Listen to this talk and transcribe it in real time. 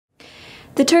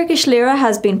The Turkish lira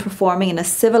has been performing in a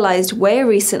civilized way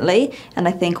recently, and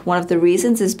I think one of the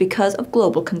reasons is because of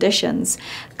global conditions.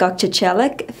 Gokce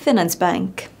Celik,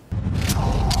 Finansbank.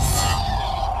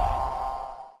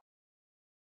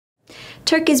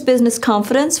 Turkey's business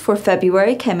confidence for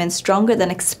February came in stronger than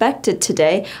expected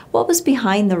today. What was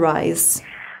behind the rise?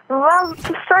 Well,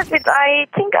 to start with, I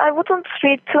think I wouldn't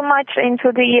read too much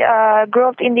into the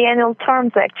growth in the annual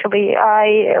terms, actually.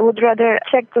 I would rather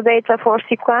check the data for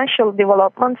sequential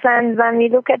developments. And when we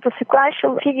look at the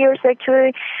sequential figures,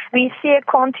 actually, we see a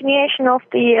continuation of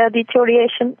the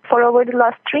deterioration for over the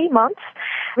last 3 months,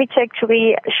 which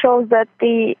actually shows that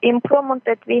the improvement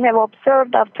that we have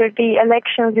observed after the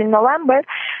elections in November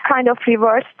kind of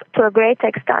reversed to a great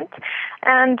extent.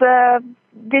 And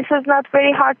this is not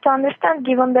very hard to understand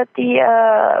given that the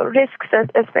risks,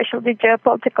 especially the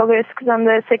geopolitical risks and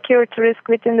the security risk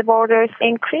within the borders,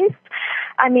 increased.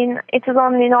 I mean, it is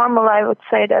only normal, I would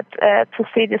say, that to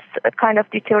see this kind of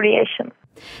deterioration.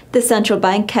 The central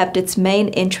bank kept its main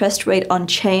interest rate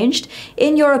unchanged.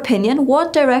 In your opinion,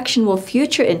 what direction will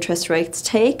future interest rates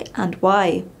take and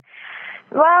why?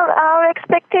 Well, our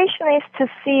expectation is to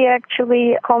see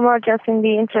actually convergence in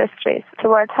the interest rates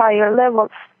towards higher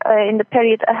levels in the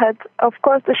period ahead. Of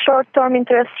course, the short-term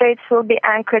interest rates will be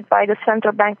anchored by the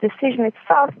central bank decision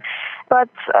itself. But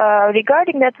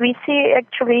regarding that, we see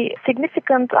actually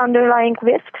significant underlying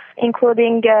risks,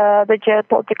 including the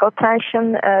geopolitical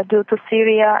tension due to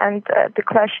Syria and the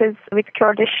clashes with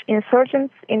Kurdish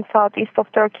insurgents in southeast of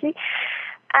Turkey,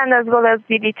 and as well as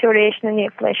the deterioration in the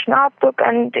inflation outlook.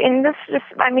 And in this,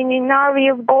 in our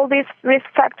view, all these risk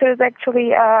factors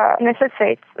actually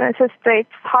necessitate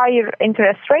higher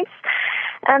interest rates.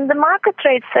 And the market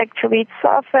rates actually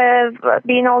itself have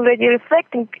been already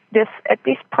reflecting this. At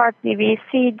least partly, we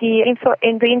see the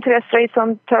interest rates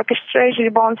on Turkish treasury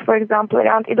bonds, for example,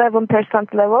 around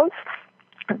 11% levels.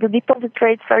 The deposit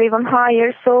rates are even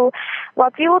higher. So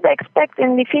what we would expect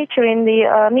in the future, in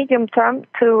the medium term,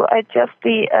 to adjust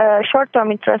the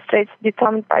short-term interest rates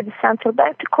determined by the central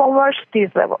bank to converge these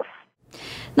levels.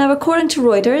 Now, according to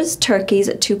Reuters, Turkey's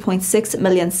 2.6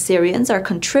 million Syrians are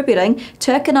contributing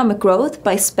to economic growth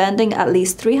by spending at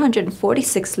least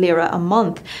 346 lira a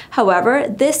month. However,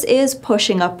 this is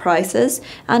pushing up prices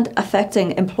and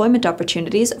affecting employment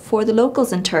opportunities for the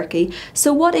locals in Turkey.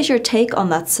 So what is your take on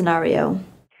that scenario?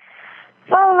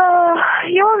 Well,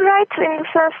 you're right in the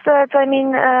sense that,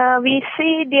 we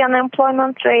see the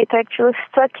unemployment rate actually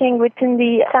stucking within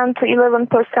the 10 to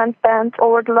 11% band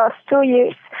over the last 2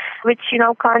 years, which,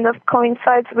 kind of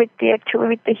coincides with the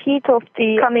heat of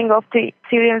the coming of the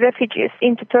Syrian refugees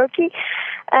into Turkey.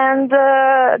 And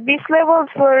these levels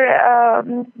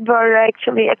were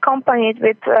actually accompanied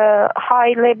with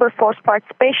high labor force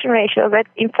participation ratios, that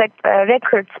in fact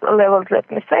record levels, let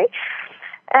me say.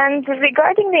 And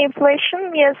regarding the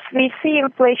inflation, yes, we see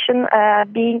inflation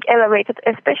being elevated,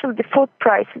 especially the food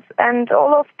prices. And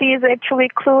all of these actually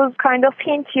clues kind of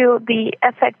hint you the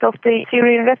effect of the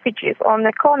Syrian refugees on the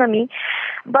economy.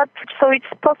 But so it's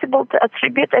possible to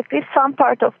attribute at least some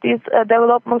part of these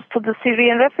developments to the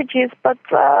Syrian refugees, but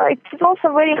it is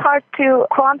also very hard to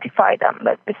quantify them,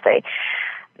 let me say.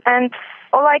 And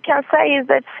all I can say is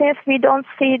that since we don't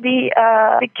see the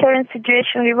current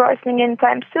situation reversing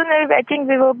anytime sooner, I think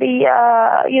we will be,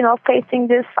 facing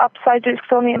this upside risk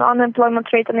on the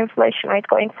unemployment rate and inflation rate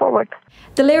going forward.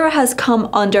 The lira has come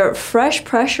under fresh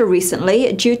pressure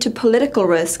recently due to political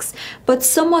risks, but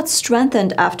somewhat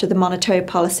strengthened after the monetary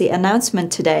policy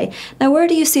announcement today. Now, where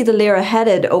do you see the lira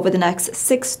headed over the next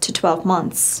 6 to 12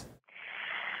 months?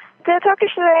 The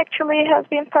Turkish lira actually has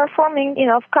been performing,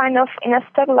 kind of in a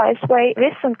stabilized way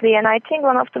recently, and I think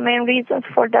one of the main reasons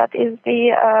for that is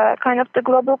the kind of the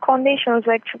global conditions.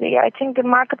 Actually, I think the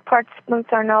market participants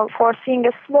are now foreseeing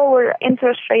a slower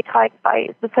interest rate hike by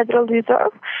the Federal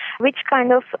Reserve, which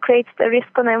kind of creates the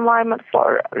risk-on environment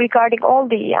regarding all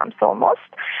the EMs almost.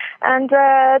 And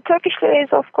Turkish lira is,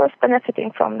 of course,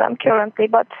 benefiting from them currently.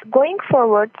 But going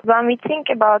forward, when we think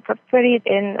about a period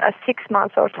in 6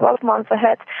 months or 12 months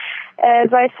ahead,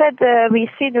 as I said, we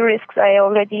see the risks. I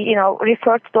already,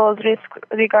 referred to those risks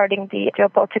regarding the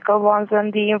geopolitical ones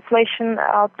and the inflation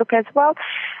outlook as well.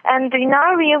 And in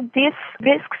our view, these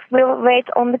risks will weigh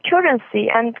on the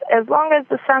currency. And as long as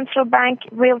the central bank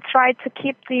will try to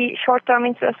keep the short-term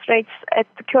interest rates at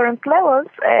the current levels,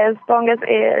 as long as,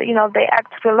 they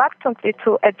act reluctantly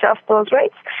to adjust those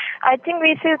rates, I think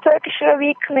we see the Turkish lira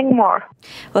weakening more.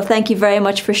 Well, thank you very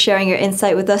much for sharing your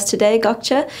insight with us today,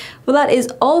 Gokce. Well, that is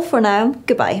all for now.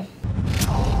 Goodbye.